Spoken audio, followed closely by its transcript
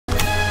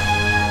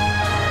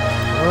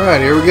Alright,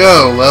 here we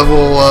go.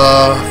 Level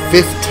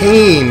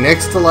 15,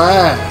 next to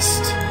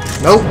last.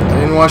 Nope, I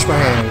didn't wash my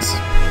hands.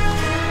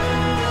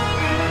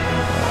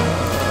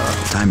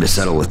 Time to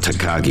settle with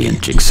Takagi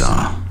and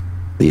Jigsaw.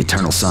 The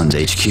Eternal Sun's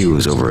HQ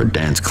is over a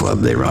dance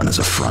club they run as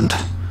a front.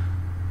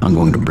 I'm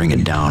going to bring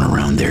it down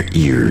around their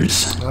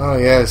ears. Oh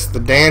yes, the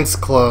dance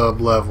club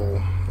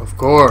level. Of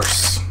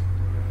course.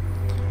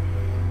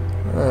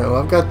 Alright, well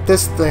I've got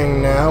this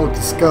thing now with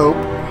the scope.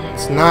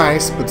 It's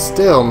nice, but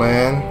still,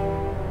 man.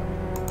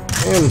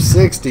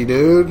 M60,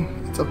 dude.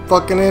 It's a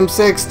fucking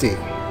M60.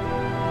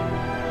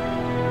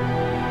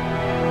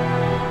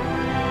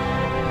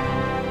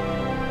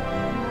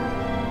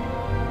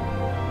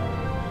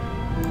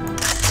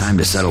 Time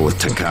to settle with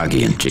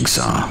Takagi and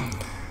Jigsaw.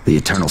 The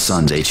Eternal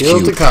Sun's HQ.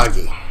 Kill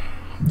Takagi.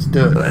 Let's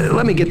do it.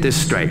 Let me get this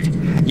straight.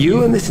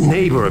 You and this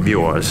neighbor of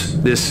yours,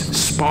 this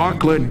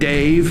Sparkler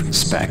Dave?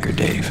 Spacker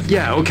Dave.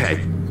 Yeah,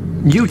 okay.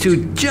 You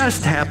two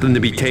just happened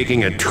to be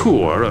taking a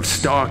tour of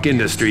Stark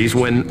Industries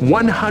when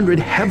 100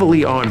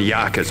 heavily armed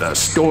Yakuza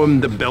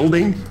stormed the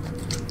building?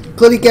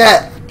 Clitty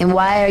cat! And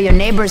why are your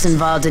neighbors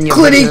involved in your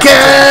Clitty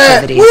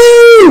cat! activities?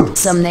 Woo!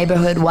 Some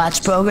neighborhood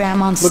watch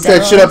program on Look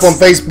that shit up on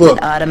Facebook.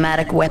 With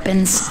automatic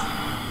weapons.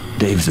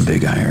 Dave's a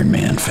big Iron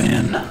Man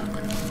fan.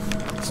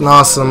 It's an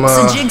awesome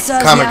So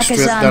Jigsaw's comic strip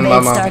Yakuza done by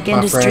invade Stark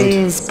my friend.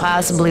 Industries,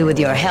 possibly with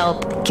your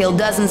help, kill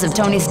dozens of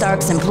Tony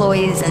Stark's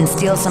employees and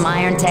steal some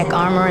Iron Tech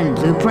armor and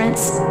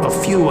blueprints? A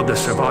few of the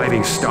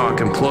surviving Stark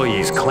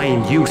employees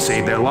claimed you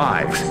saved their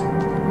lives.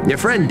 Your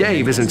friend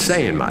Dave isn't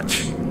saying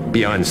much,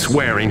 beyond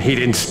swearing he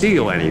didn't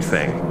steal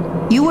anything.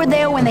 You were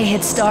there when they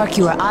hit Stark,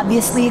 you were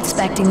obviously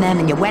expecting them,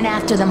 and you went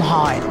after them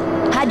hard.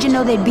 How'd you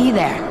know they'd be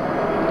there?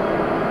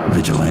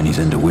 Vigilante's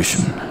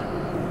intuition.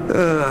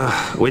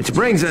 Which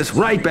brings us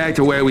right back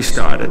to where we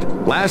started.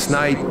 Last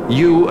night,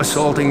 you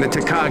assaulting the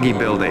Takagi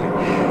building.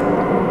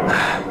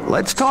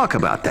 Let's talk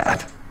about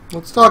that.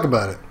 Let's talk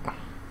about it.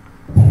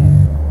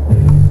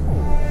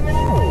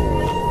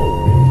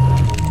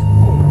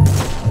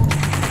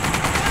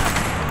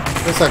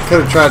 Guess I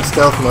could have tried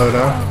stealth mode,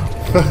 huh?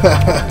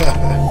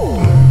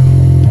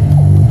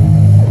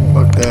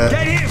 Fuck that.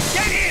 Get him!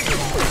 Get him!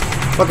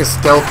 Fuck a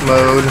stealth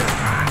mode.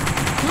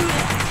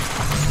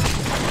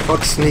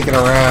 Fuck sneaking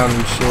around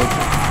and shit.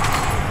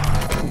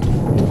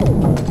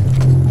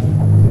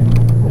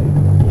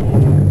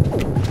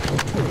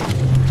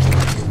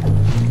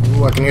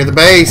 Ooh, I can hear the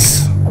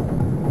bass.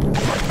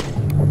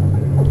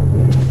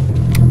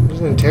 There's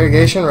an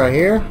interrogation right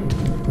here.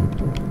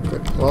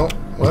 Well,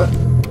 what?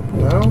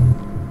 No?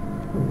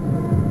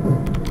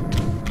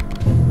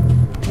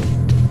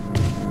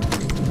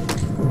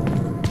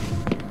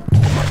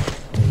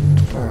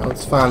 Alright,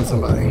 let's find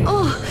somebody.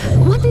 Oh,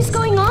 what is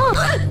going on?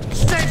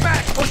 Stay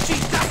back,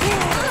 Oshita!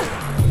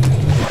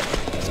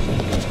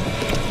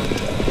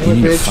 You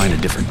need to find a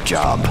different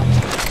job.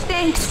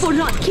 Thanks for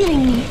not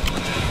killing me.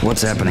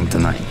 What's happening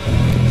tonight?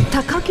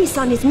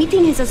 Takagi-san is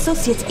meeting his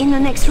associates in the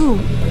next room.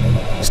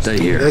 Stay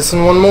here. This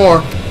and one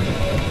more.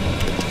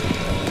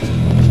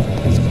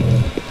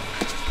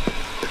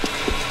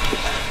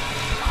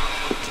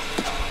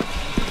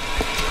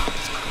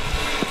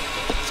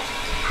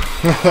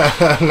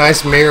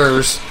 Nice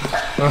mirrors.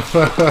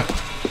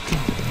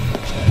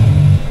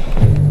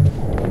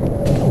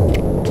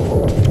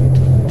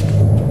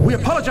 We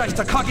apologize,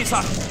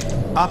 Takagi-san.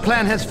 Our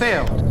plan has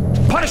failed.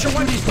 Punisher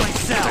Wendy's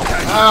myself.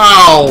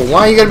 Ow!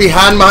 Why you gotta be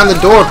hiding behind the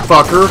door,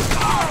 fucker?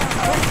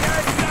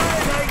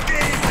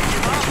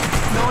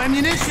 No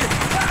ammunition.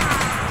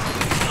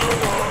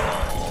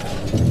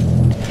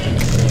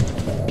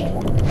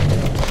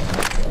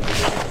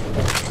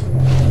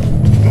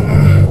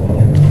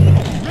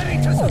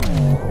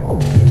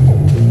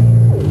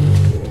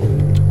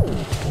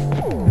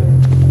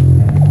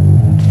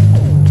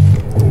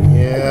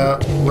 Yeah,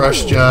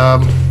 rush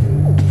job.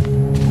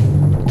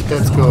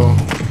 That's cool.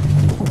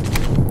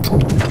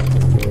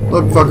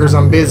 Look, fuckers,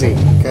 I'm busy.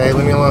 Okay,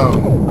 leave me alone.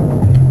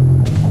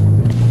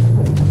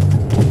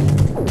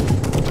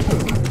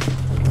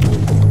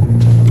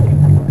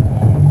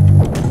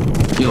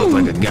 You look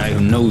like a guy who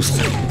knows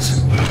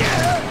things.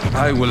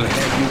 I will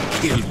have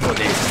you killed for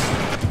this.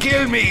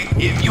 Kill me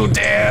if you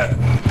dare.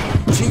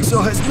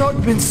 Jigsaw has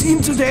not been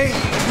seen today.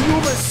 You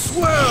must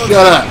swear.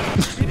 Shut up.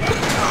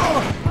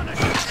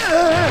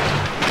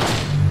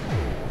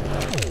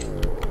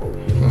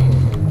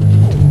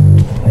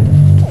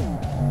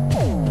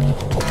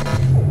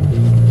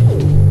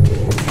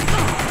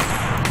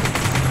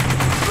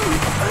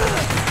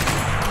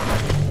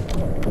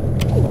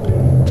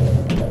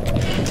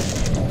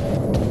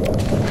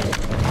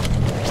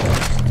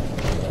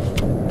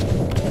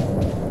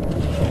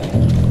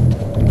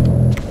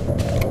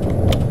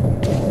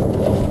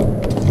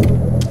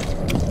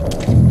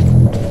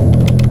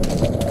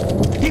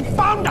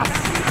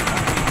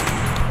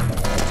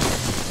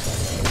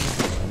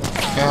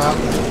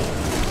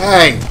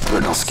 Hey!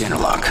 Retinal scanner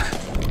lock.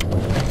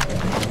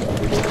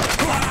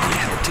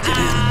 Help to get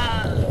in.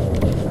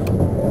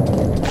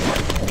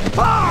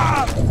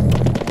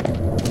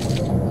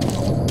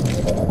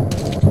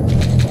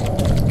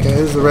 Okay,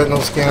 does the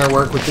retinal scanner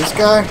work with this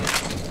guy?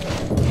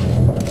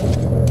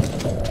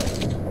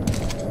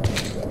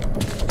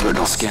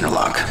 scanner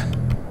lock.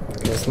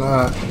 Guess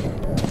not.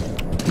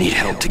 Need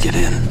help to get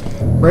in.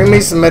 Bring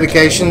me some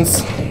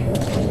medications.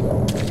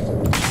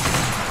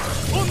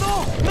 Oh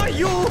no, not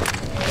you!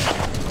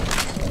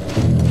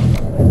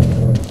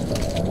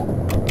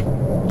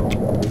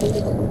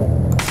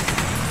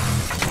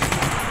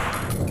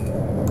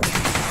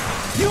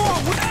 You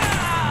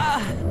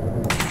are...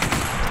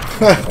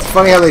 It's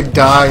funny how they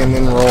die and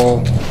then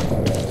roll.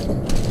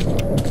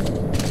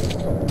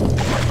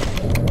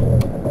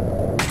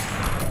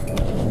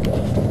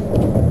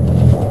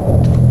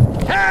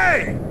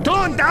 Hey!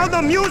 Turn down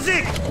the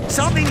music!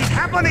 Something is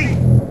happening!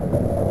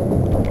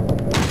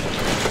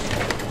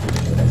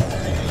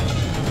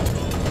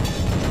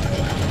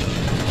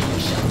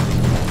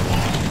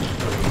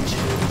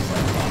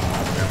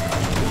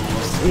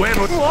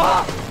 Whoever...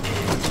 How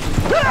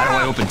do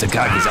I open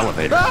Takagi's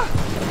elevator?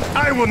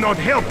 I will not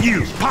help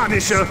you,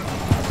 Punisher!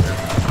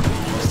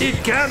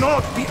 It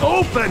cannot be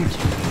opened!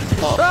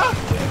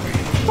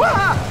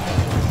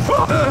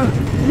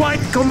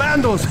 White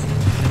Commandos!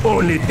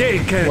 Only they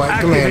can White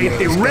activate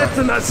the Commandos,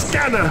 retina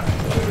scanner!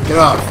 Get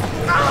off.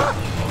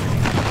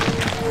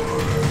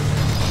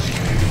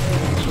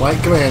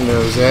 White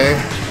Commandos, eh?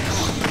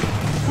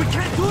 We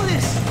can't do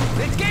this!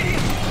 Let's get it!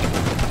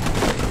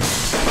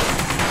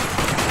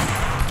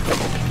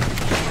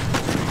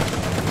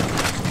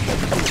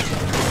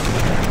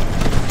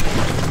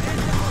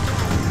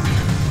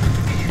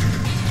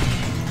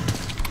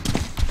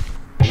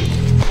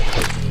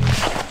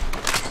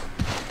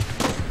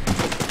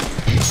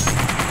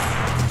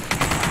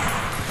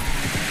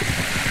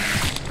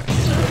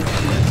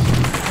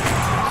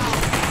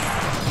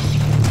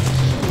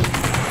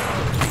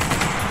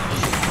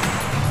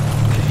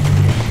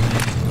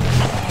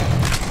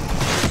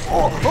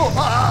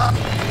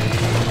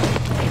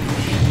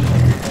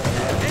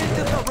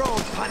 Into the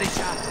road,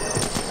 Punisher!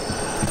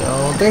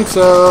 Don't think so.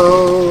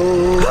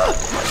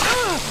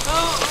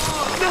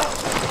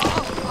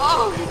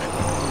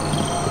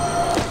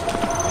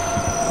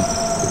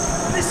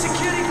 The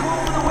security code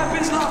for the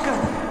weapons locker.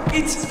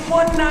 It's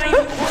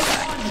 1911.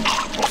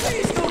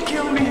 Please don't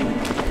kill me.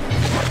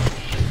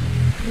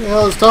 Who the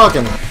hell is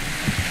talking?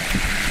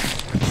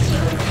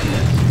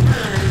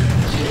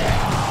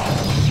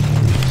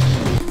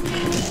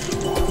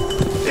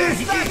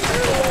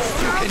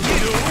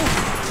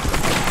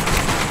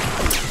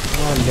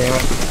 God damn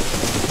it.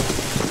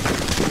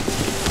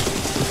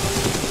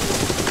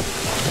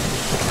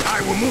 I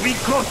will move in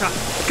closer!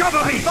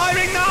 Cover me!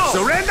 Firing now!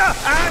 Surrender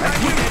and I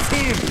will It's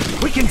him!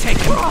 We can take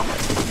him!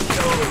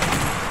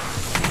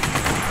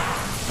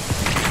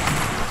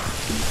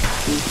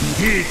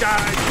 He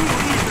died too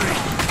easily!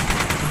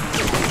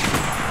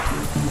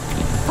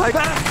 We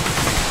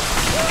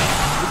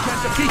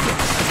can't defeat him!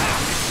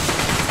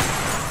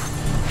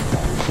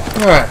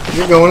 Alright,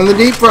 you're going in the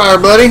deep fryer,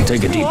 buddy.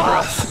 Take a deep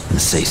breath and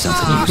say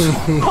something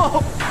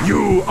useful.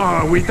 You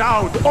are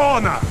without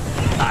honor!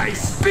 I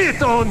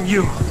spit on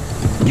you!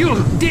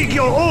 You dig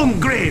your own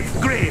grave!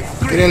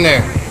 Get in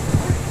there.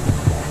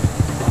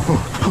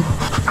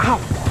 Ow!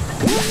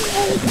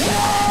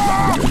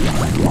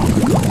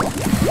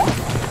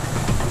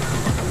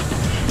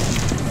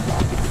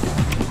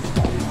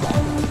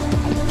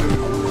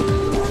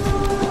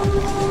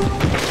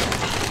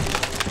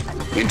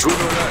 Intruder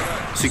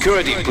alert.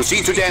 Security,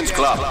 proceed to dance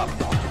club.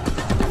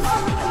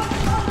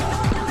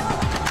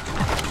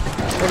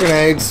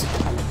 Grenades.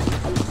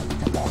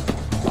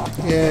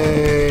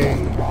 Yay.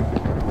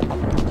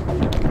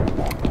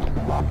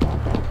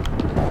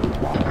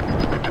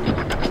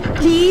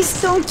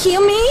 Please don't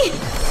kill me.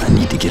 I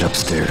need to get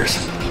upstairs.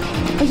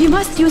 You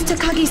must use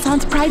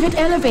Takagi-san's private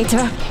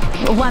elevator.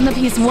 One of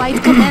his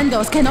white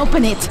commandos can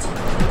open it.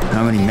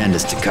 How many men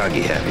does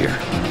Takagi have here?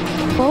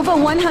 Over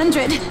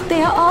 100.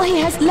 They are all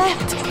he has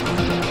left.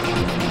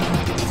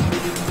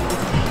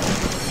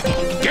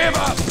 Give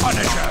up,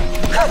 Punisher!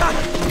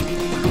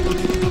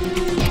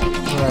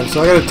 Alright,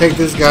 so I gotta take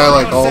this guy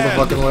like all the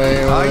fucking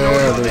way over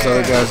there. There's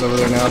other guys over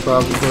there now,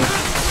 probably.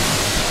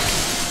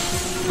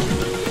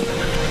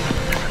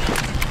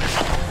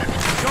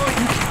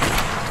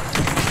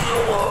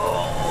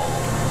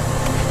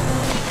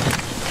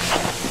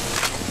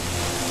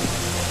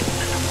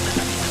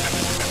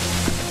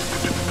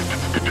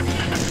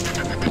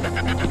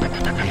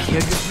 I hear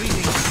you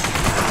breathing.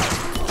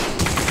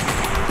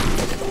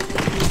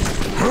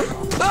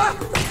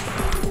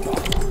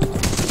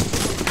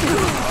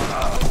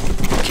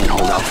 Can't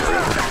hold out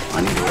forever. I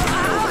need to open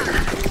the elevator.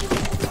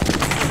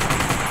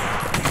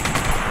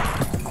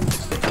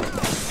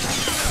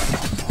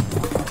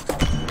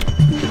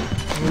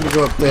 I need to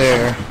go up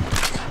there.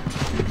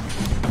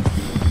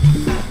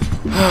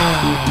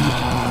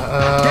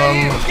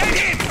 Get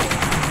him!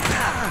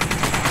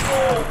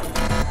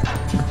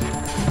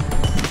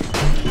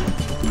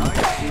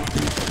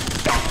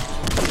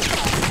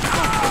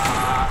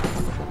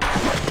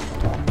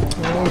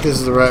 I think this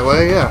is the right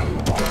way, yeah.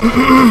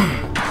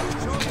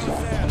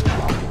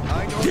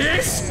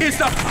 This is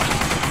the...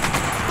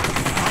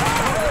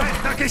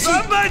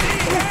 Somebody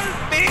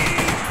help me!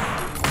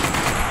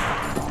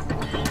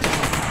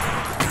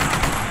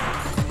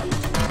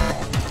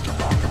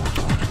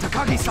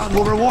 Jigsaw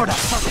will reward us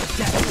for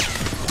death.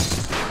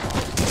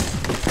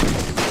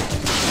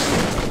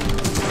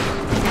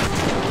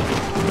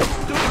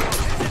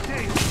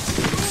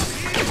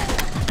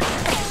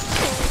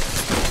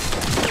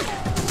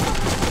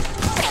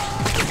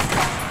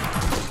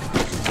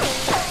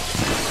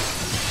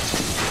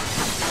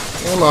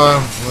 Come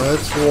on,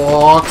 let's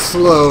walk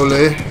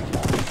slowly.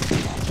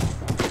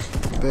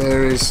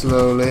 Very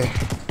slowly.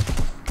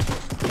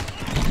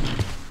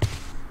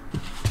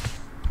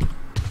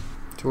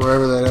 To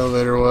wherever that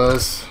elevator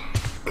was.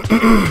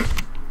 I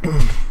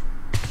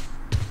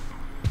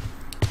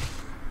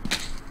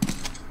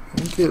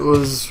think it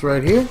was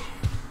right here.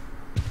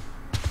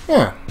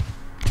 Yeah.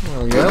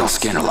 There we go. No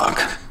scanner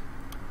lock.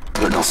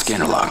 No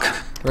scanner lock.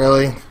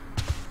 Really?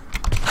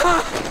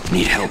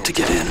 Need help to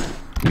get in.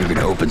 You're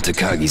gonna open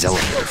Takagi's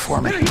elevator for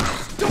me.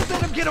 Don't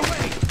let him get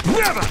away!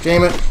 Never!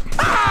 Damn it.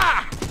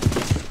 Ah!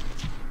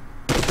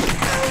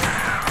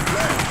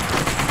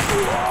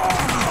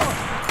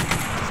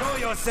 Show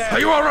yourself! Are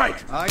you all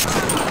right? I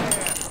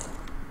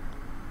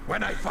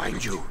When I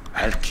find you,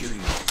 I'll kill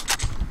you.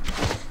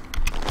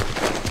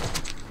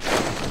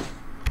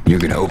 You're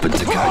gonna open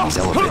Takagi's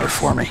elevator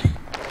for me.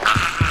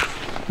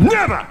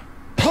 Never!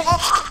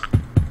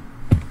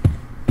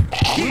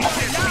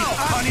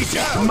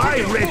 My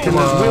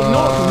retinas will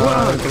not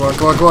work! Come on,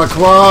 come on, come on,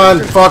 come on,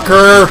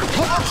 fucker!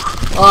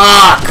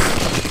 Fuck!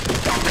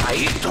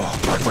 Kaito,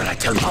 what will I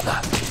tell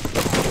mother?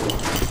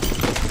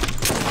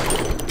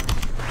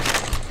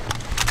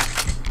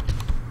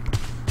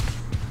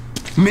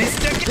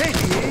 Mr.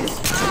 Kitties!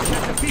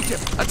 Defeat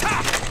him!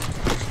 Attack!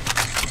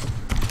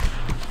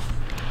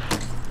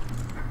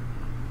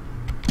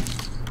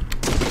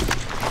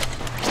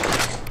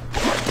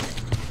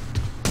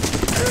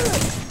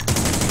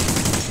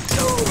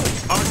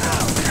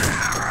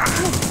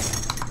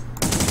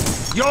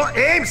 Your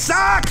aim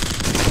sucks!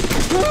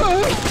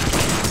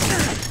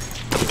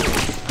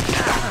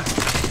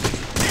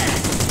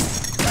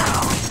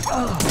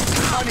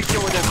 Punisher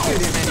would have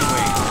killed him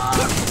anyway.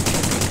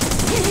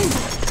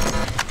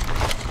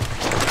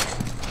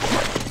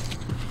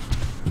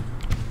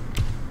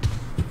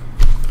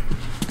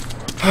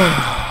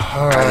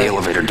 Try the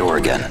elevator door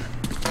again.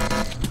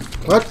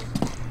 What?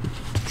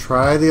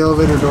 Try the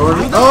elevator door?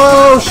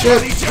 Oh,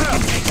 shit!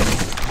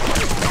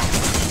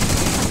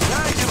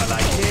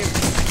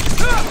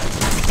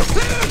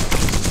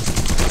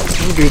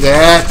 Don't do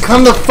that.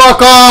 Come the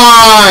fuck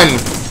on!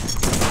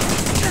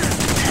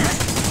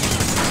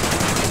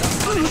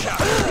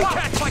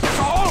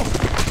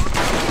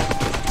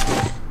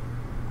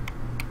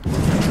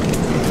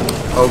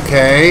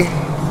 Okay.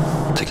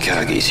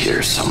 Takagi's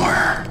here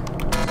somewhere.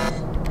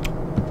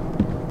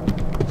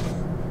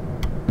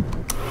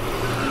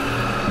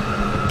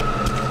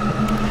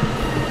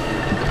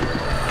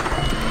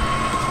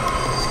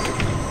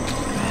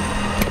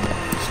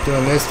 Just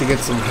doing this to get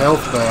some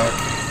health back.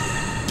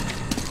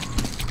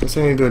 Guess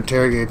I need to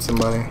interrogate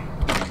somebody.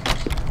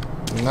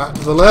 Not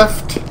to the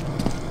left.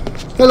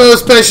 Hello,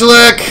 Special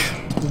Ec.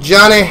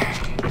 Johnny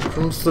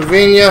from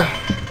Slovenia.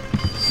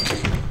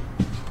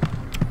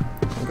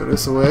 Go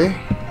this way.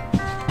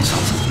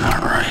 Something's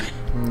not right.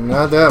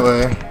 Not that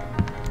way.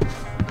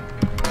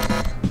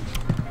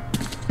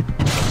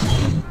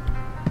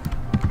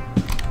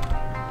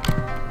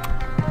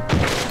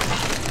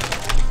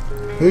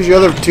 Who's your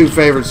other two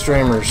favorite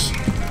streamers?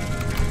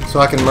 So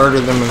I can murder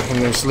them in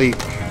their sleep.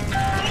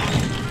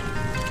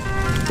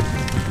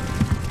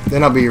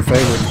 Then I'll be your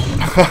favorite.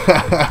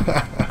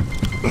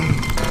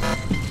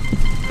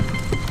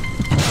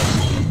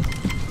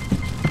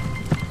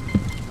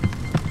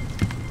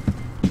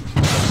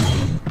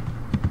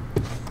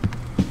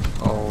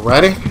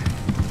 Alrighty.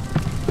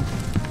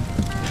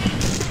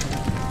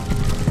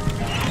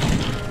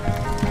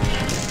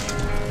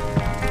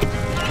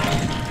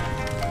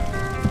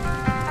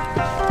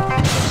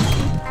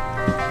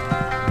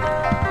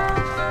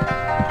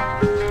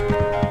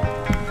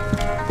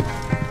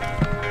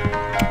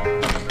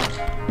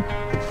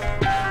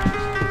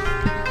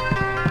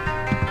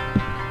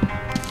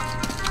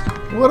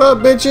 What up,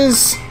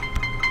 bitches?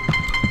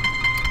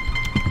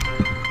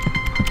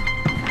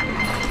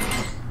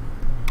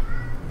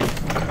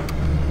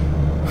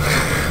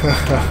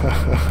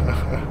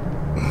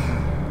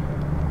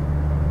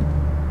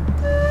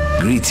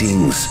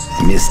 Greetings,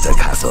 Mr.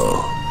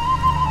 Castle.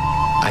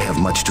 I have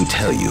much to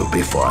tell you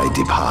before I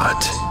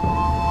depart.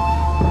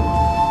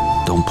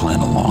 Don't plan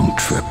a long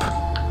trip.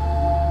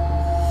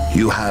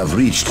 You have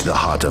reached the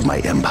heart of my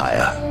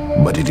empire,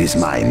 but it is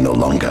mine no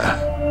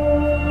longer.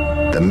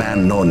 The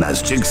man known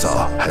as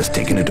Jigsaw has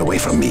taken it away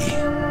from me.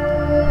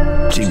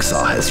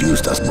 Jigsaw has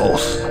used us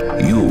both.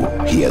 You,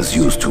 he has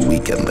used to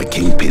weaken the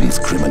Kingpin's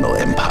criminal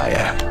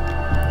empire.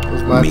 It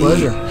was my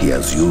pleasure. He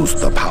has used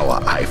the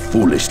power I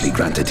foolishly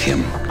granted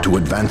him to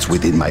advance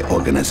within my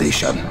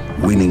organization,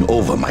 winning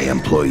over my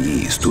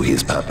employees to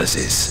his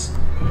purposes.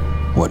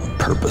 What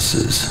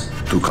purposes?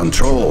 To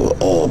control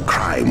all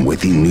crime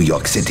within New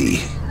York City,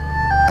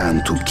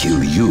 and to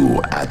kill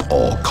you at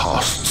all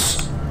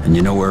costs. And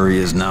you know where he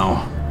is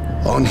now?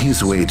 On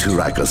his way to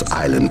Rikers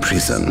Island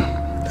prison,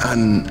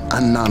 An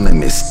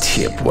anonymous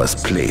tip was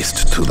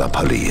placed to the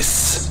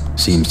police.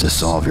 Seems to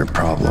solve your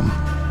problem.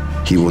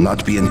 He will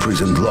not be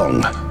imprisoned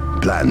long.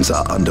 Plans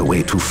are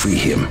underway to free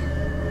him.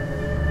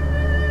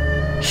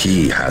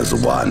 He has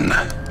won.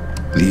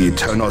 The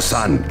Eternal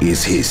Sun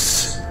is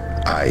his.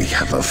 I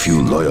have a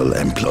few loyal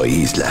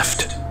employees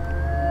left.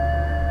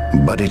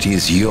 But it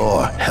is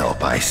your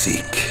help I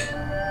seek.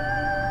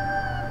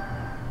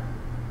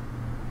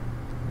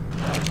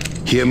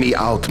 Hear me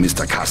out,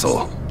 Mr.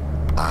 Castle.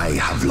 I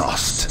have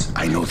lost.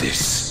 I know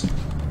this.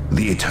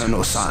 The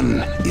Eternal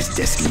Sun is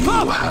destined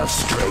to have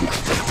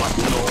strength, but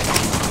no...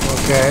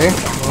 Okay.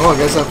 Well, I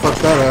guess I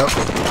fucked that up.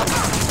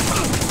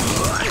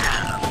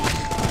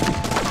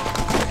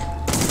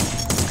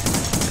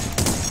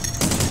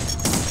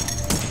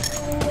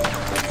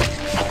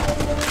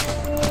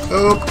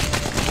 Oh.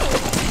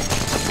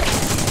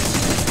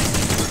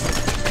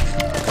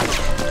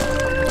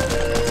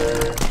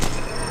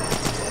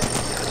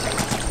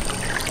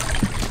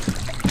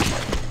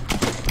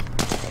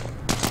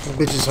 That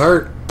bitch is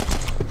hurt.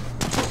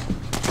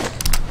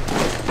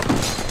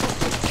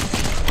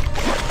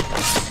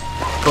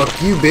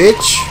 Fuck you,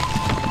 bitch.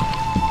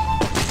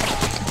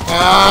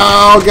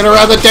 Oh, get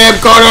around the damn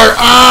corner.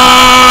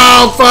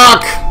 Oh,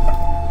 fuck.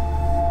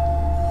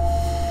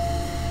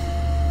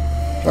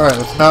 Alright,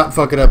 let's not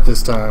fuck it up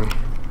this time.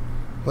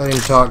 Let him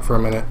talk for a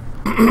minute.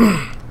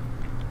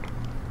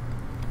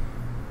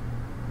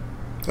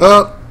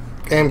 Oh,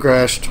 game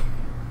crashed.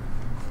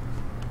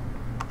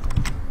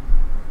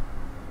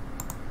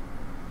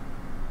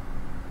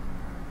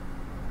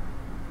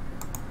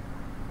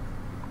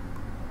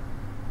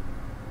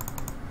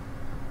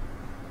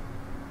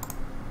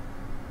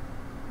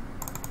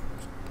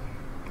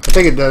 I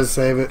think it does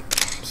save it,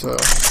 so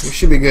we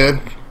should be good.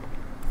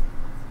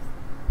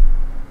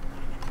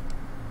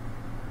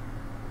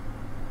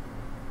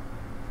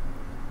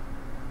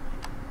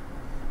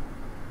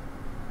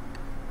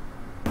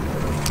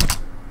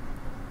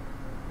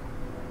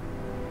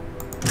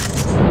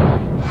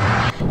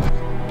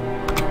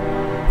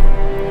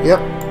 Yep,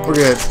 we're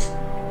good.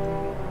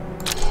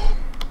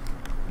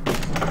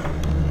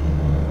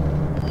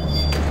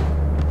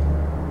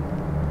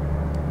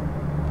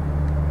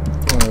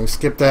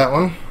 Skip that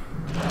one.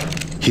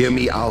 Hear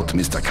me out,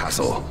 Mr.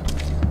 Castle.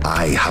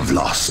 I have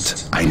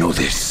lost. I know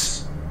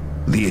this.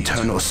 The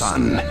Eternal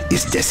Sun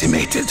is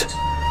decimated.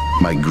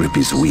 My grip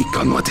is weak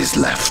on what is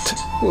left.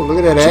 Ooh, look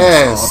at that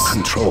Jigsaw ass.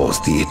 controls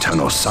the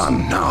Eternal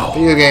Sun now.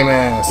 Video game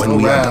ass. When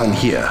we are done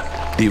here,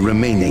 the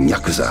remaining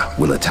Yakuza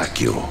will attack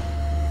you.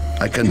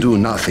 I can do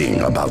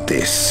nothing about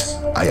this.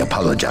 I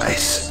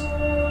apologize.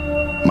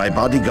 My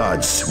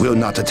bodyguards will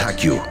not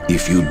attack you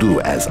if you do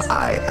as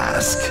I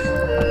ask.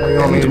 What do you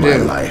want me to End my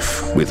do?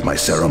 life with my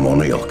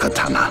ceremonial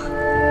katana.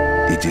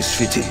 It is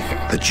fitting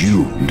that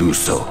you do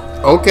so.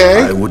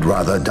 Okay. I would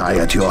rather die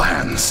at your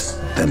hands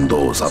than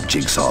those of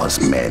Jigsaw's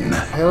men.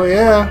 Hell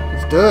yeah.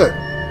 Let's do it.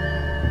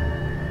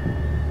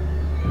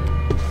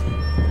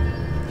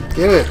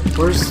 Give it.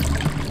 Where's...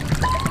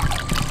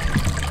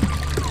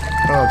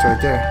 Oh, it's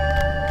right there.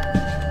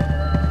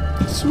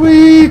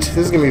 Sweet. This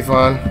is gonna be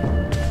fun.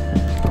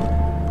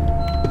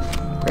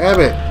 Grab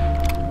it.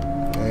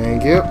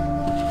 Thank you.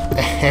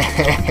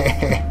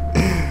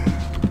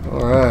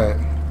 Alright.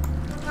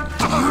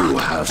 You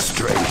have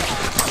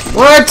strength.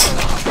 What?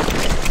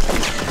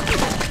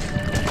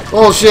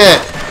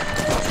 Bullshit.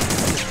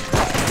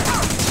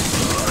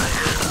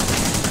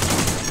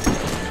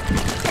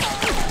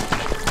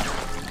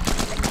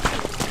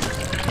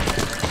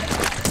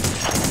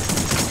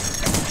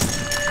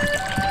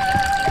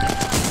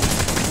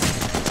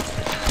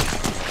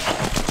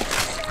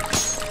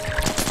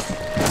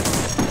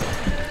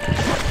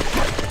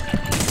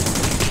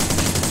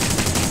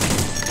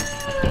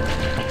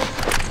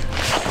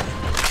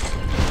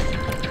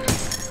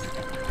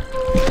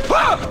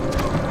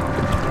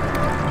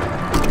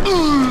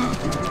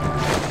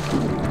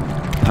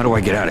 How do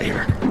I get out of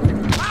here?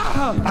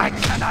 I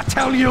cannot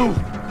tell you.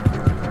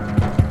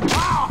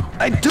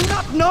 I do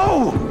not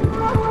know.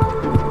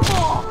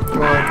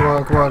 Come on, come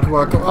on, come on, come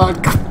on, come on.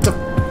 Get the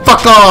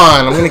fuck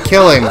on! I'm gonna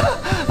kill him.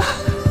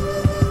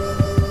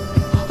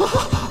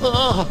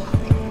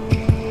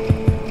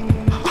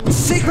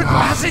 Secret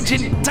passage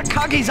in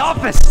Takagi's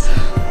office,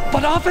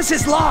 but office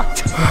is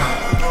locked.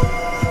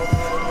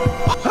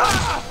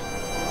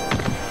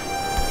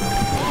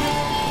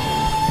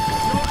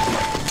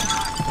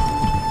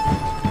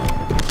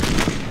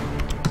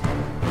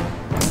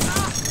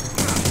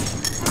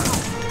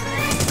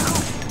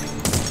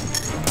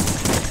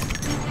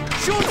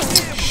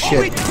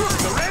 Shit.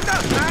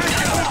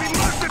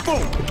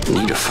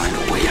 Need to find a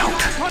way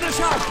out.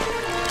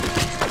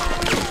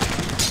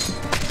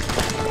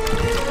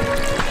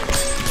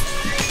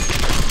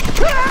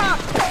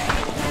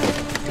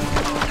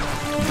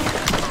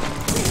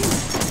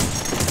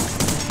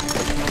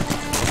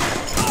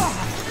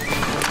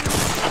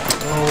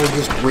 Oh,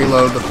 just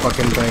reload the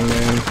fucking thing,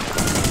 man.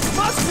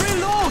 Must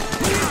reload.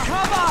 Need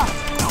cover.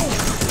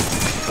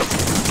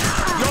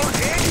 Your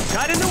head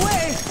got in the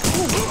way.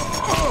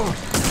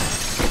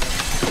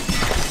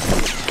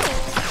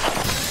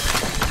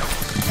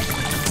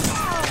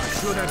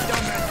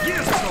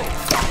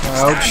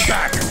 Ouch.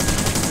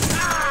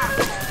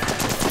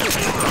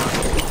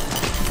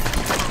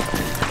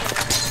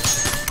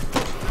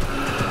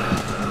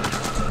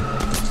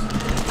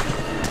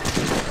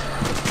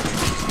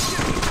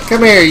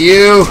 Come here,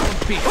 you!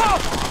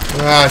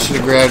 Ah, I should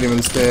have grabbed him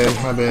instead.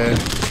 My bad.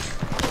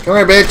 Come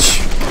here, bitch!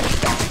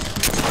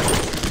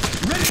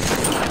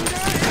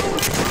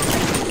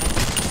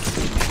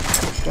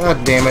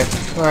 God damn it.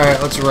 Alright,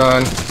 let's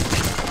run.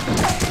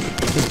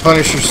 This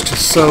Punisher's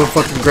just so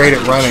fucking great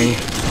at running.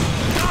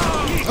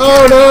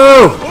 Oh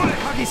no!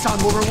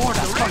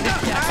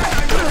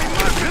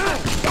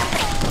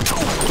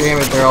 Damn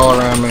it, they're all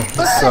around me.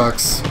 This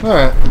sucks.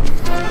 Alright.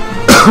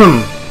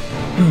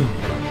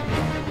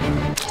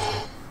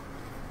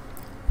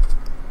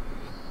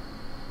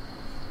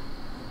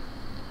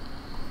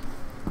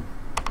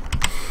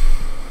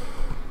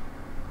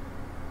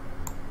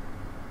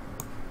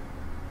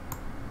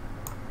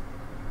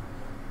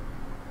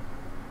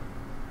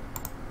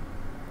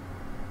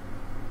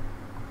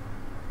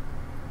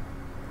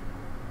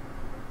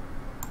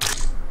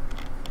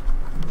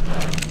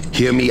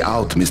 Hear me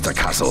out, Mr.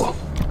 Castle.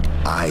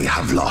 I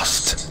have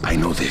lost. I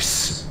know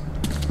this.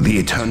 The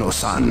Eternal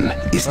Sun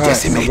is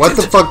decimated. So what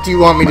the fuck do you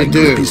want me to do?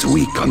 My grip is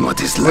weak on what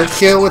is left.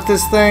 Kill with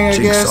this thing, I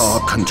guess?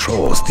 Jigsaw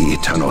controls the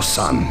Eternal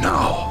Sun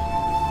now.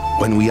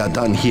 When we are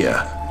done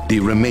here,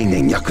 the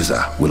remaining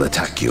Yakuza will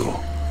attack you.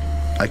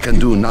 I can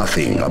do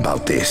nothing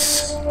about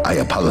this. I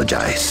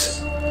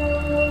apologize.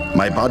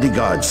 My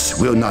bodyguards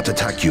will not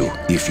attack you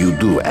if you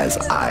do as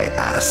I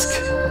ask.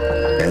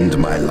 End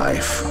my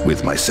life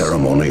with my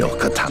ceremonial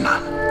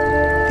katana.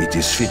 It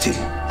is fitting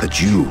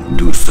that you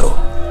do so.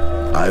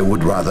 I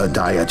would rather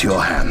die at your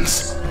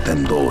hands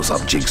than those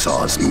of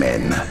Jigsaw's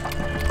men.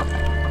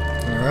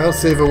 Alright, let's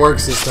see if it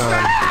works this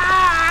time.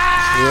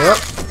 Yep.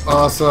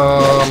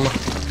 Awesome.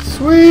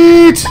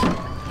 Sweet!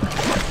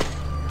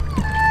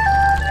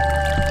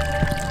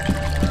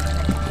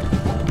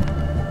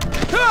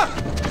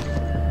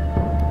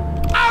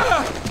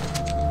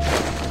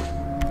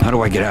 How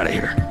do I get out of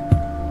here?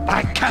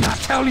 I cannot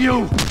tell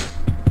you.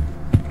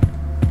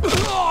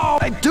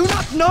 I do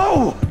not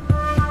know.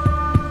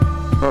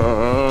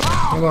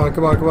 Come on,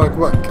 come on, come on,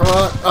 come on, come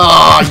on.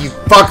 Ah, you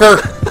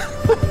fucker!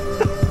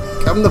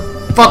 Come the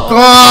fuck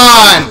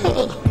on!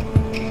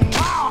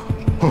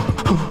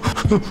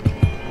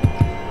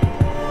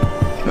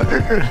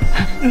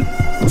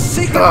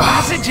 Secret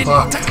passage in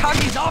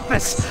Takagi's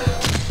office.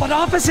 But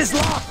office is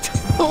locked.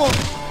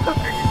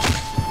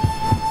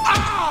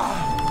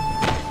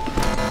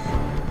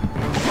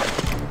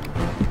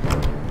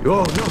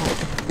 Oh no!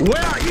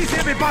 Where is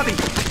everybody?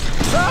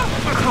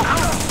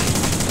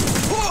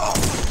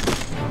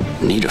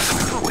 Need to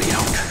find a way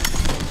out.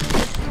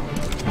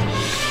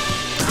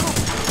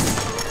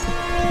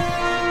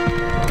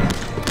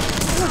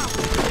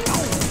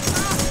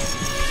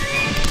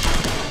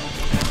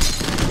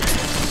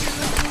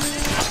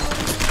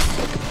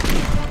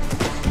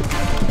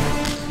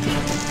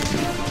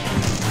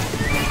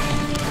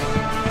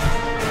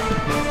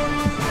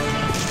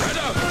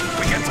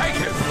 We can take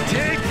him.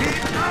 Take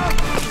him out.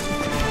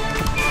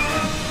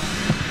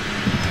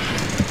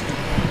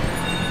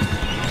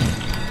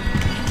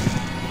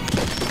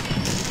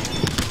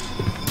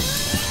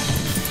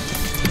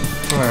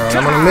 Alright,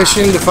 I'm on a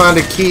mission to find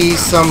a key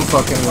some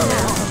fucking where.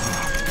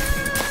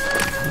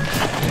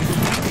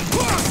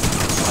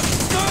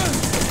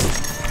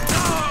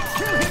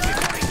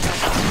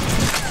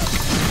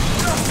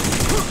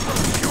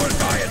 You will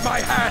die in my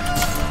hand.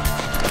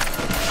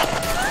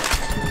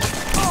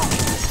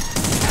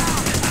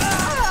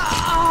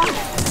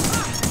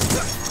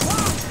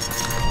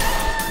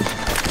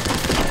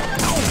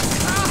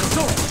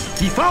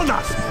 He found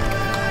us.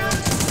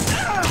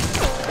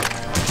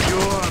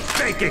 You're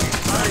faking.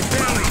 I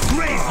barely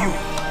grazed you.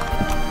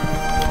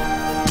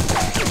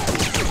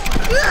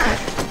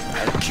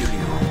 I'll kill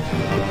you.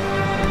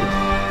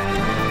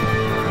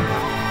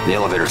 The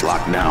elevator's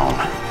locked down.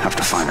 Have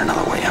to find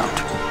another way out.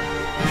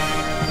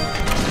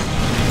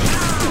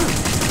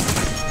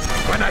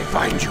 When I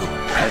find you,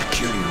 I'll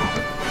kill you.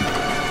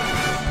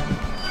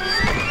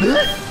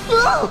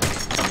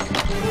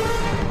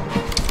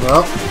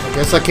 Well, I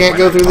guess I can't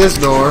go through this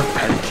door.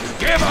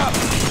 Give up!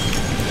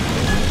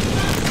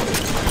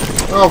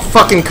 Oh,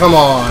 fucking come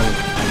on.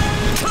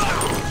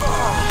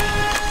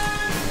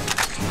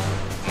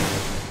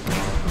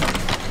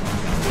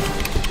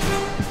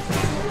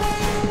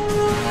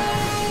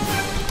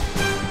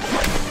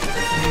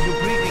 You're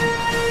breathing.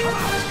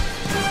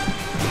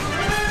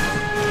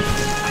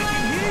 I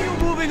can hear you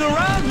moving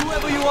around,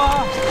 whoever you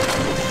are.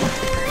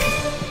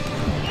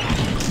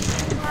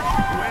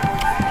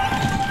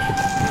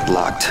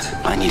 Locked.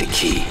 I need a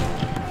key.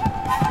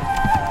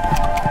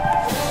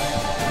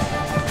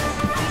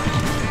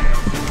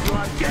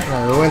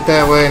 Alright, we went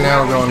that way,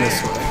 now we're going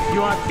this way.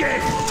 You are gay.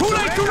 Too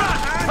late to run.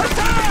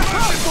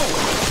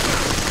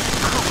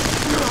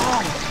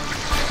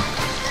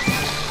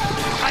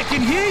 I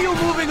can hear you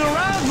moving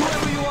around,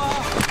 whoever you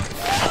are.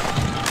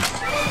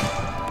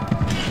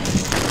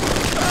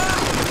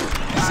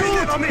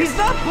 Shoot! He's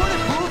not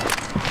bulletproof.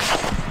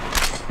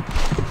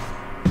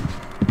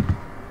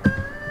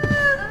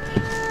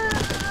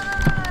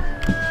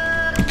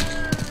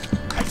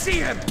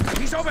 him!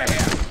 He's over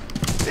here!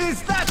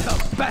 Is that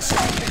the best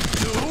I can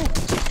do?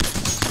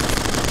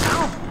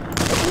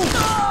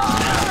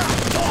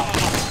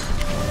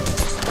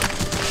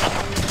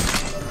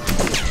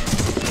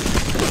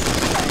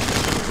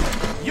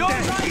 You're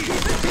right! Keep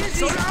it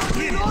busy!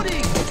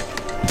 Reloading!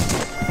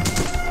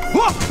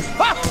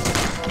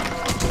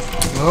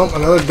 Well,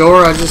 another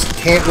door I just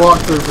can't walk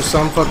through for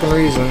some fucking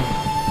reason.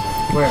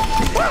 Where?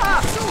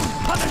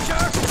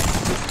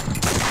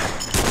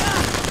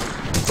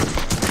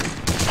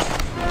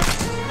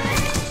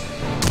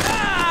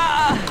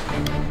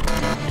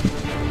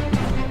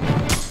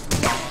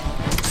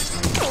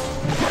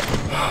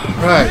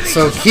 Right,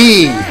 so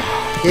key.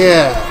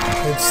 Yeah,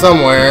 it's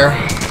somewhere.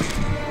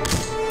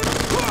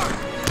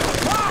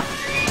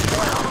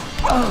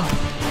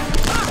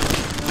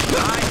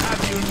 I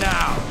have you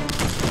now.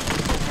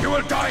 You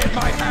will die at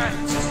my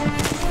hands.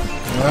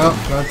 No,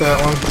 not that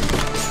one.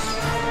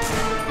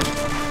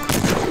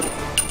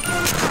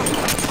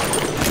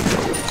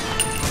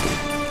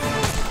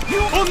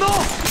 Oh no!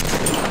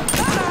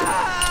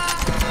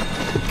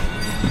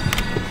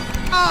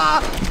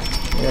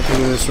 You have to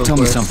do this real Tell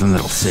quick. me something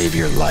that'll save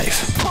your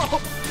life.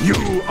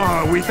 You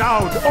are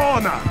without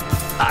honor.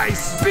 I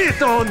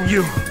spit on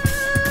you.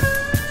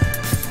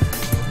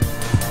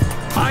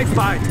 I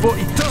fight for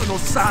eternal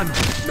sun,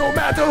 no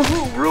matter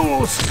who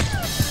rules.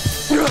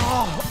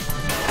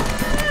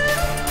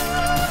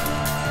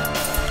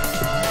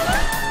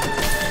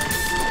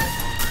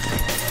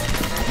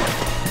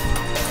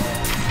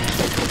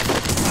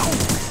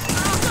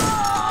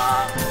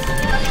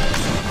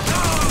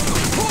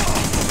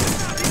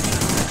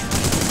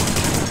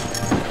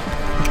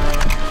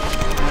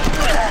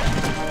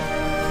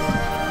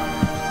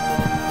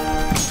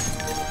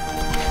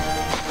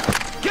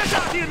 Get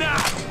out here now!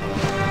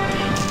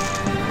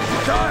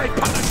 Die,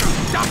 Punisher!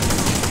 Die!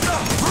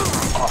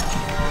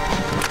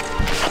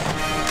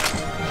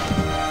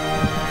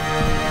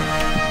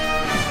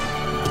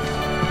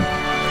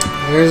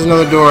 There's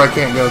another door I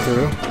can't go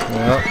through.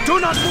 Yep. Do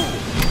not move!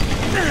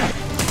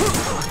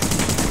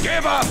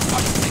 Give up!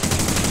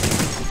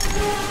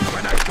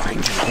 When I find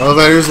you,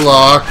 Elevator's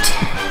locked.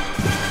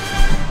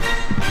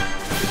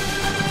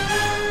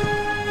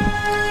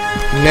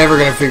 Never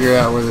gonna figure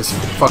out where this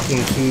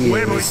fucking key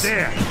whoever is is.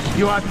 there,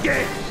 you are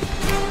dead!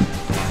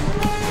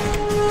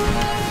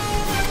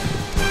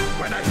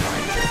 When I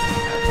find you,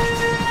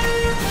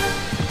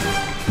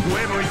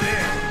 whoever is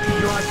there,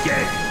 you are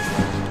dead!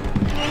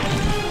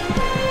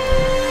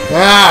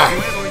 Ah!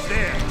 Whoever is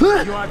there,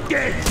 you are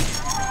dead!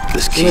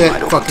 This key Give me that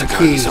might open fucking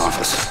Takagi's key.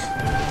 office.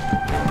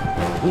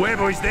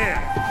 Whoever is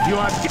there, you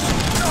are dead!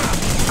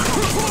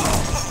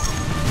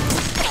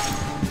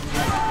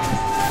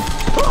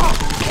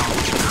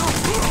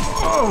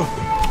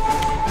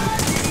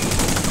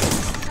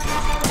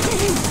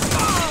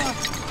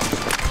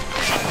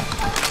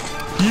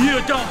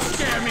 You don't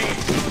scare me!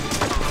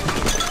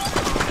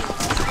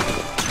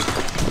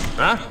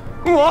 Huh?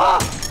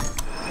 What?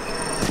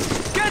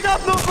 Get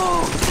up, Lubu!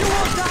 You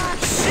will die!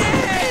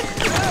 Shit!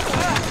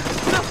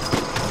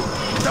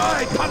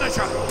 Die,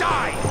 Punisher!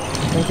 Die!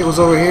 I think it was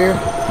over here.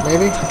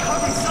 Maybe?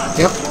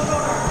 Yep.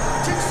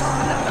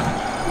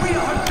 We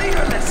are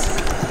leaderless.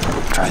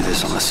 Try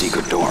this on the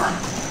secret door.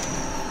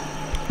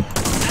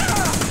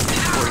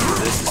 According to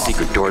this, the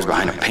secret door is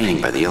behind a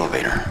painting by the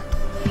elevator.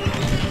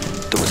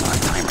 Door's on a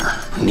timer.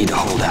 I need to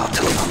hold out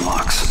till it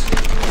unlocks.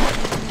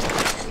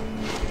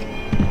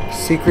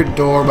 Secret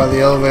door by the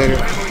elevator.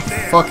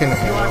 Fucking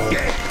hell.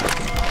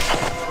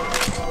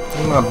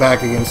 I'm not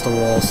back against the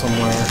wall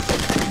somewhere.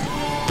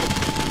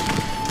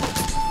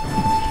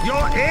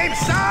 Your aim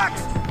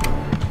sucks!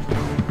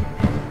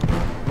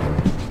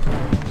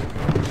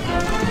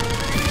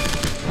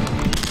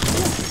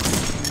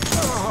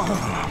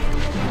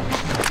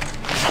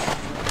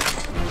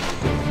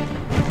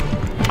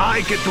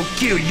 I get to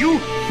kill you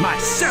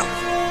myself!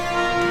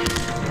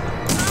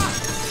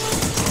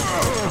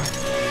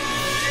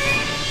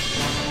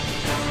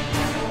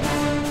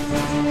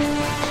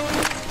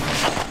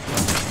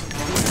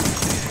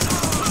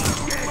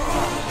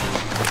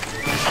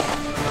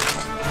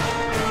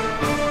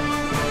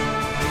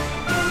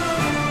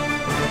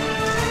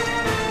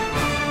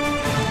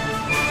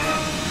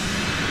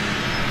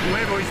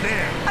 Whoever is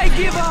there, I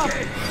give up.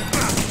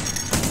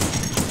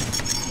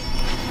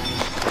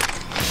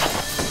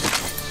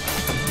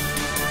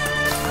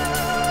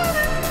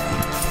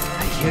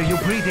 I hear you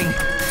breathing.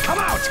 come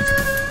out!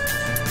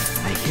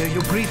 I hear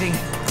you breathing.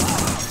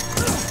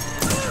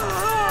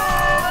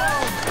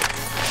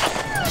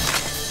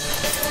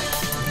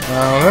 I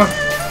don't know.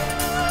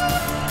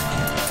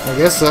 I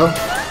guess so.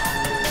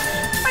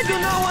 I do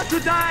not want to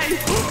die.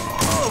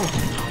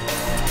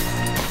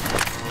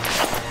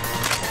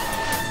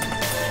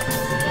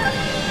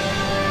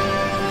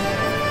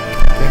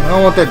 Damn, I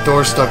don't want that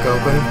door stuck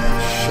open.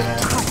 Shit.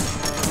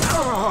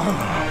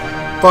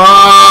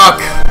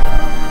 Fuck!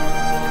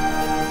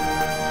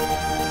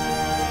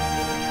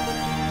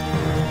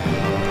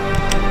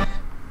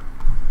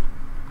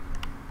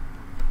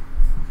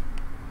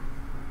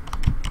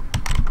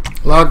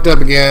 Locked up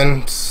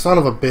again. Son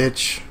of a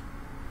bitch.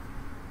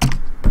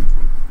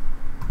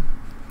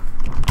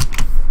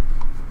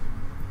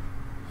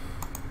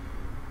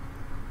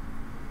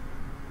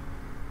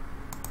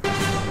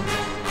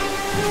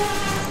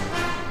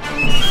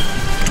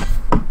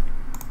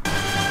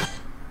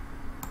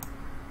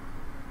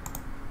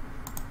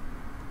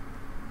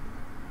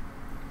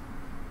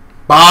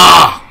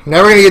 Bah!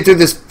 Never gonna get through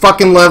this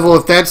fucking level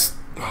if that's...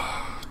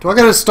 Do I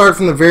gotta start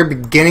from the very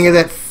beginning of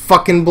that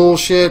fucking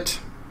bullshit?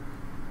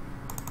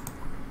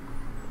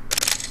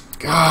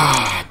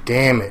 God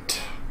damn it.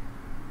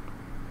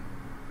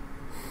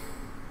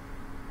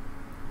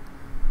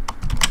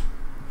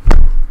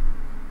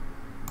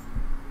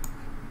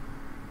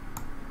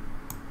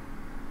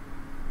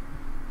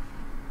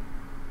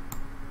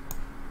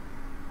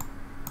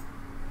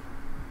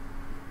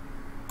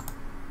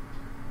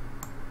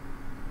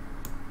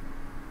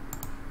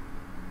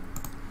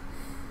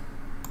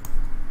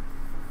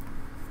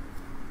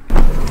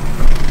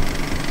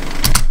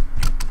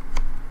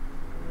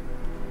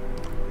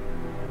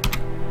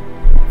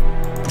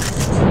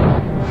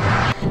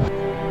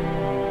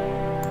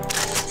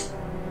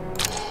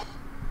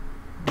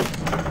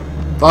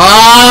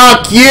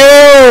 Fuck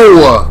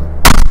you!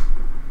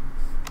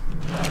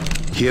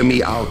 Hear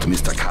me out,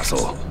 Mr.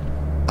 Castle.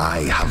 I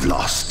have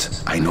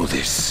lost. I know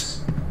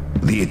this.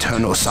 The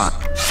Eternal Sun.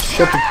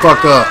 Shut the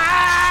fuck up.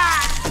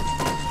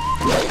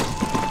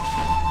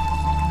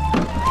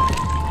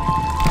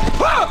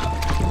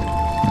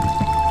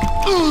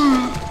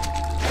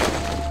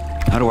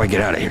 How do I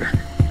get out of here?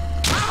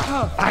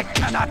 I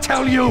cannot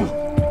tell you.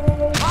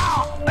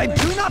 I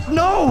do not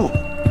know.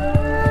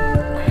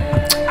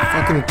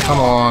 Fucking come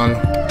on.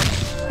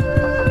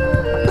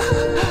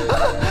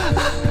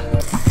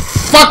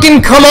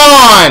 Fucking come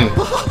on!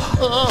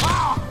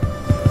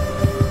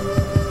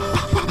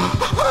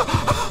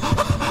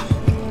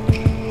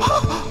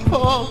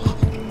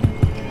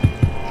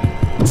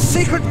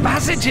 Secret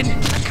passage in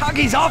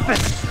Takagi's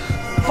office.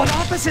 But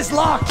office is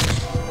locked.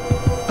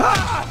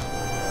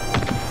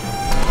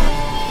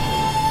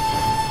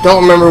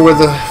 Don't remember where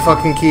the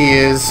fucking key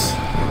is.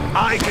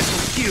 I can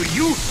heal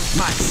you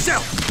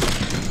myself.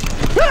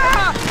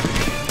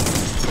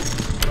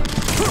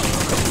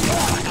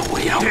 Find a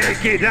way out.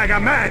 Take it like a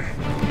man.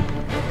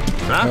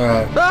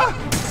 Alright.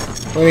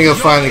 We're gonna go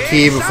find the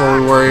key before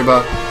we worry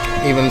about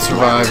even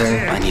surviving.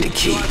 I need a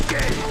key.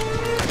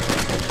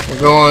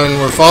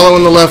 We're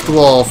following the left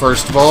wall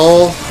first of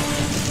all.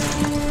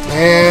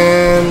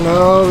 And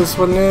no, this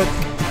wasn't it.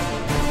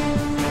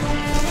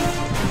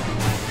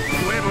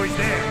 Whoever is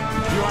there,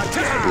 you are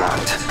dead.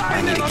 Locked.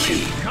 I need a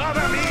key.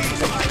 Cover me.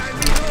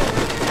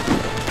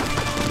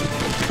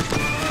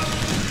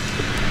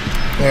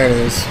 There it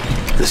is.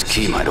 This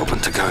key might open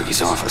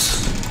Takagi's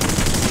office.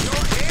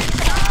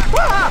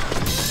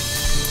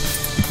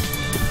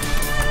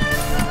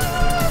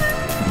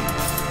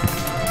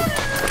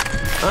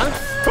 Huh?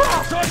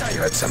 I thought I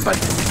heard somebody.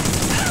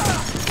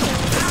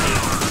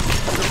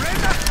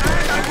 Surrender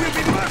and I will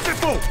be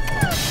merciful.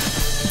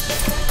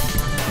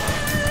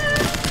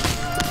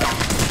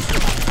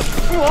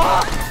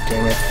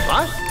 Damn it.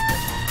 What?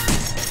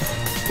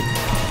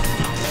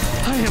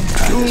 I am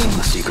This is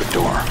the secret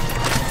door.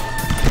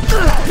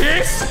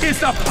 This is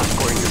the...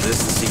 According to this,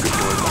 the secret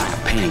door is behind a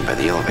painting by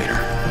the elevator.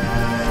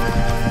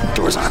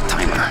 Door's on a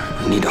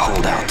timer. You need to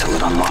hold out till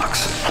it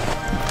unlocks.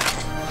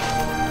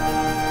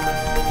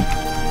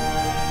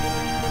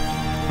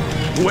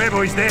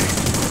 Whoever is there.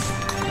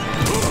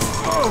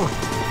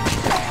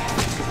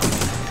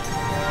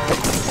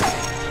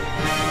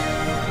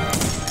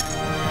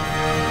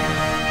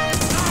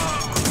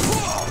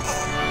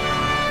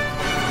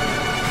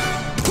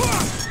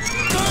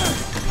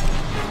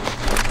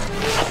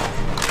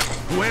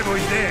 Whoever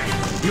is there,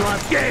 you are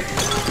dead.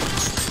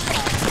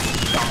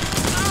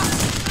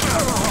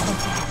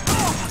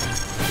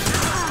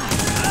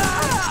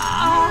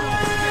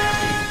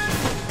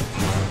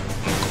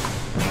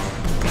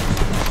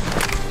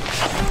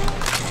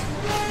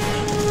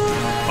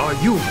 Are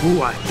you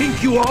who I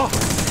think you are?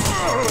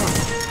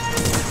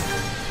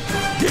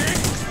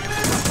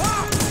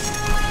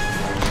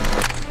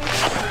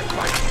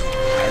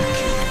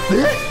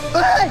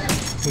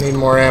 Need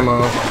more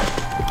ammo.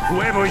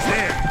 Whoever is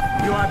there,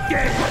 you are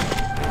dead.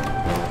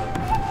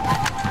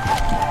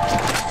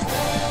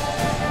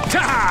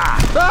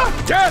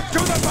 Death to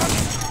the body.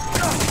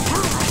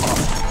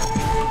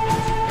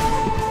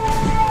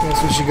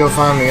 Guess we should go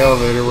find the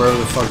elevator, wherever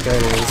the fuck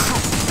that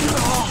is.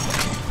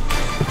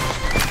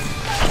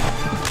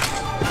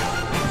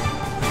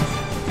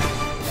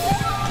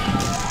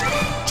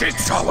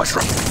 Jigsaw was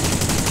right.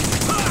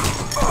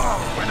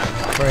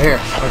 Right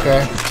here,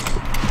 okay.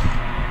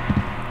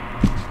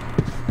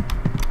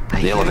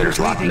 The elevator's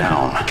locked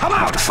down. Come I'll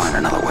have out. to find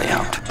another way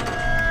out.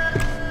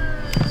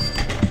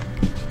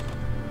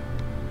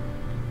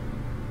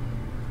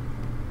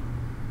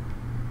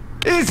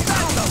 Is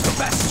that not the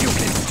best you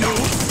can do?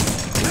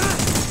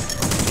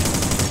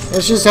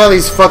 That's just how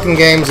these fucking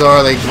games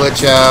are. They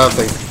glitch out,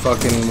 they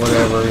fucking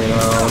whatever, you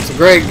know. It's a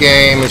great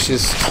game, it's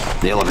just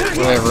The elevator's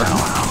whatever. locked down.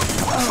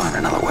 I'll find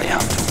another way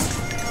out.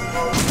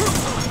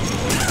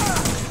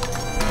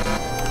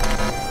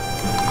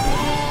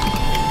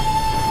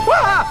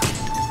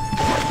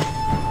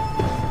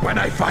 When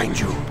I find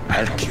you,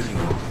 I'll kill you.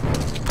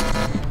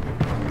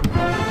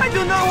 I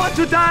do not want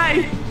to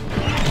die.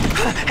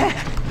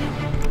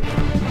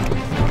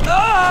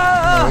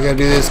 We gotta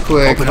do this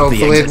quick. Open up the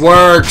Hopefully it exit.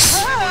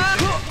 works.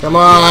 Come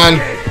on.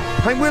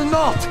 I will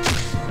not.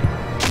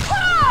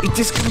 It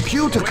is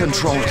computer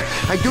controlled.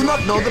 I do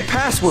not know the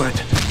password.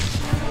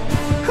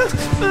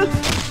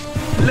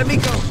 Let me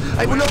go.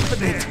 I will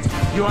open it.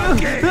 You are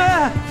okay?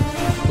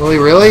 Will he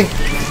really?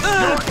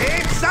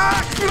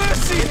 Exact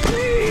mercy,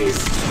 please.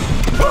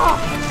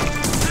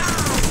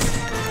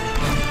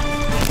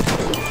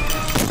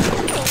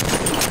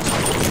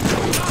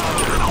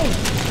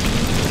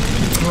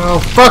 Oh,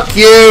 fuck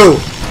you!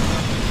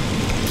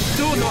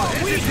 Do not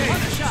hesitate.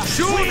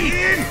 Shoot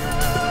him!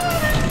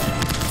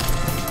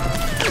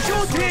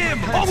 Shoot him,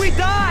 or we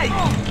die!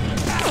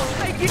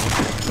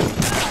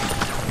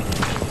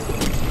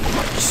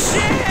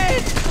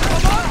 Shit!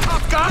 Come on,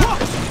 Afghan!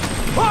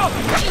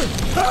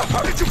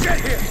 How did you get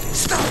here?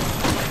 Stop!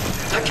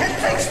 I can't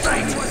think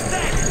straight! He was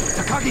dead!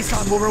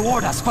 Takagi-san will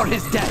reward us for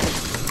his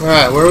death.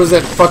 Alright, where was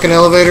that fucking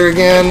elevator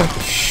again?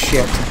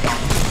 Shit.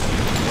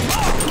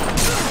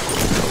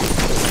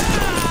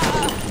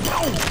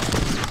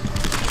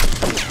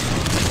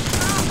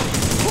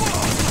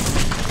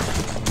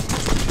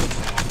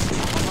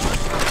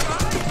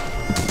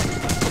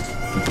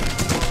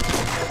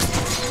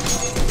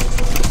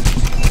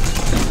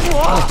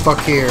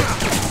 Fuck here.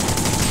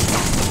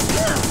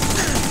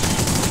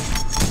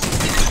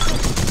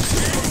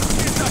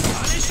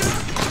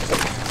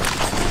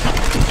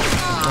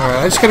 Alright,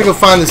 I just gotta go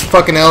find this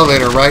fucking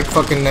elevator right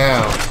fucking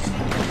now.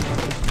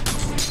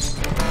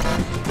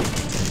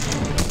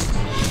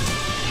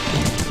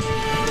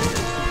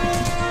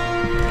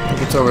 I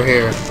think it's over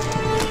here.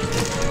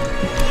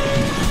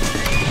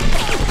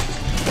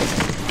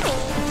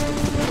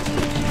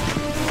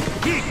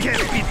 He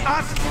can't beat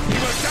us! He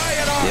will die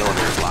at all! The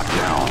elevator's locked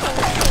down.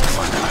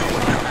 Find another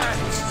way out.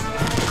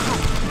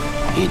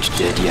 Each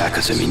dead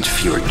Yakuza means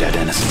fewer dead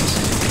innocents.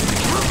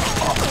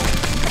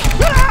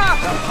 The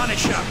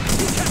Punisher!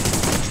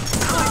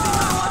 I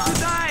don't want to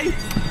die!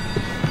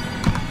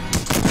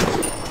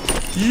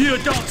 You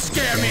don't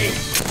scare me!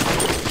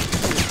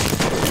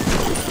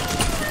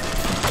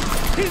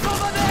 He's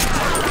over there!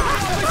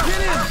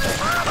 Kill him!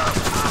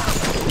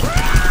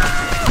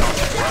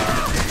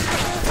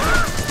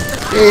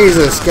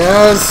 Jesus,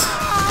 guys.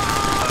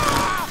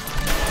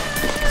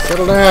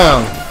 Settle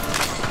down.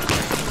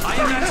 I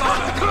am that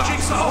honor.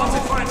 Jigsaw wants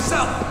it for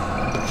himself.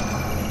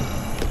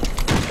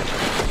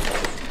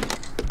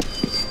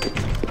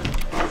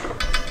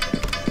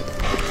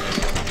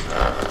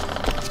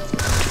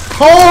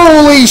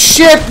 Holy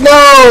shit,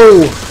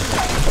 no!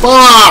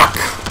 Fuck!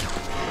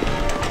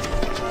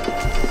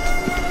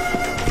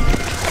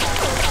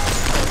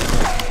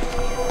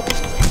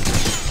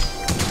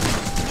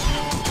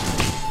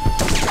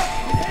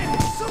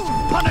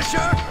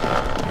 Punisher!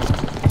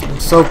 I'm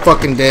so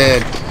fucking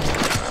dead.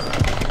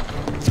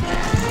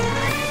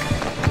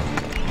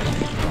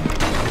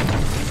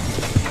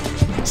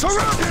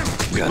 Surround him!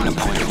 Got an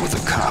appointment with the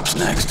cops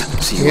next.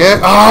 See you Yeah.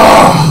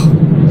 Oh!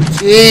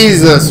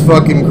 Jesus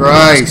fucking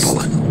Christ.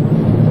 Pull it.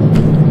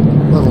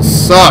 Level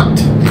sucked.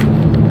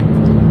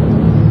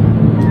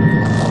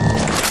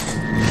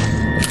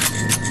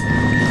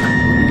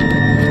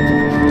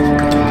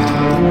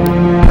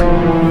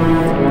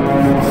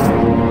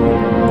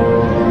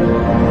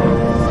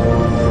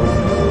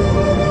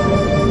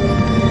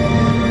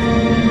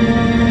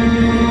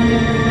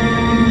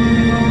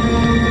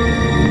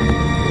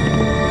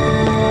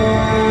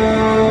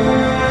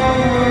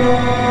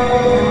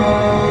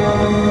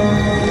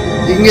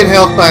 You can get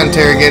health by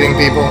interrogating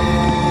people.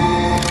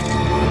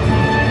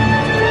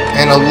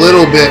 And a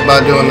little bit by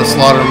doing the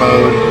slaughter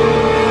mode.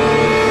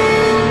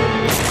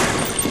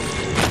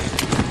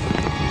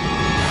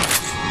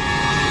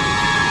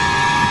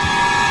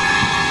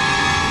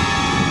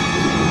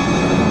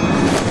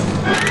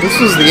 This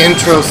was the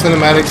intro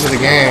cinematic to the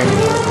game.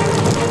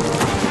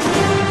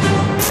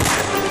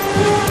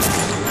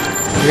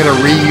 You're gonna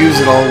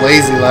reuse it all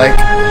lazy like.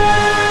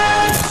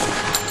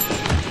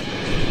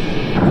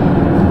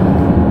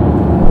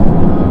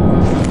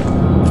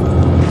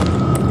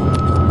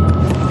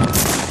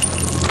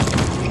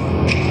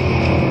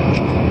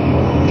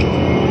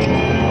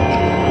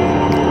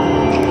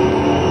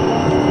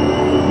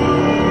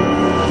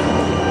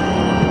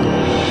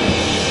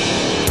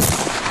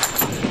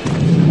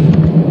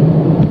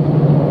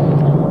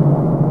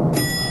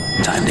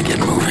 Time to get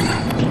moving.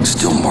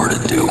 Still more to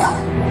do.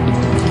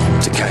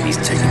 Takagi's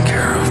taken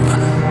care of, but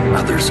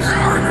others are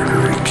harder to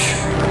reach.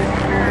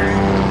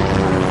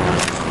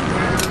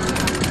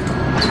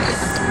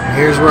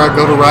 Here's where I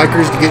go to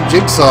Rikers to get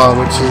Jigsaw,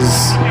 which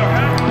is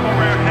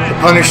the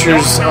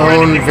Punisher's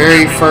own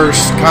very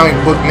first comic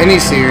book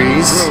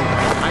miniseries.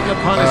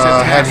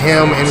 Had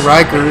him in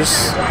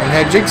Rikers and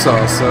had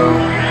Jigsaw, so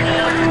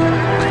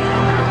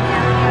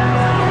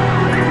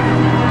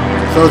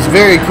it's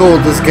very cool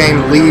this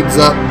game leads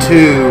up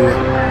to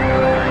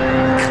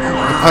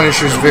the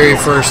Punisher's very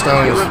first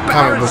own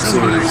comic book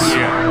series.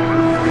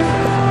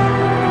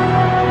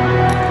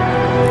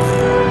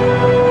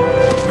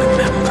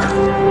 Remember,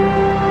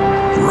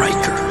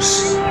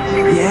 Rikers.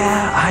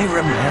 Yeah, I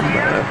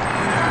remember.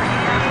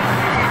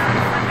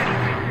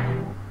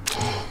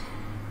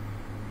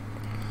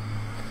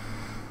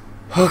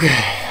 Okay.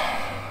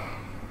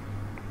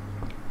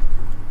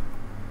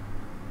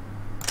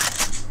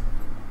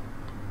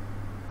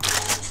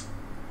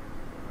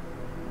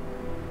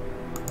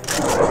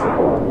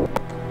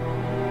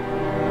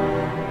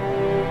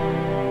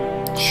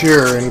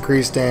 Sure,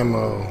 increased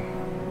ammo.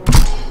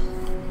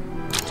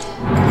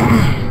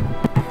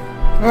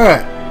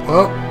 Alright,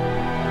 well,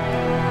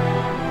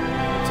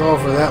 that's all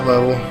for that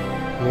level.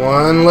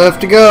 One left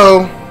to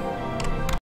go.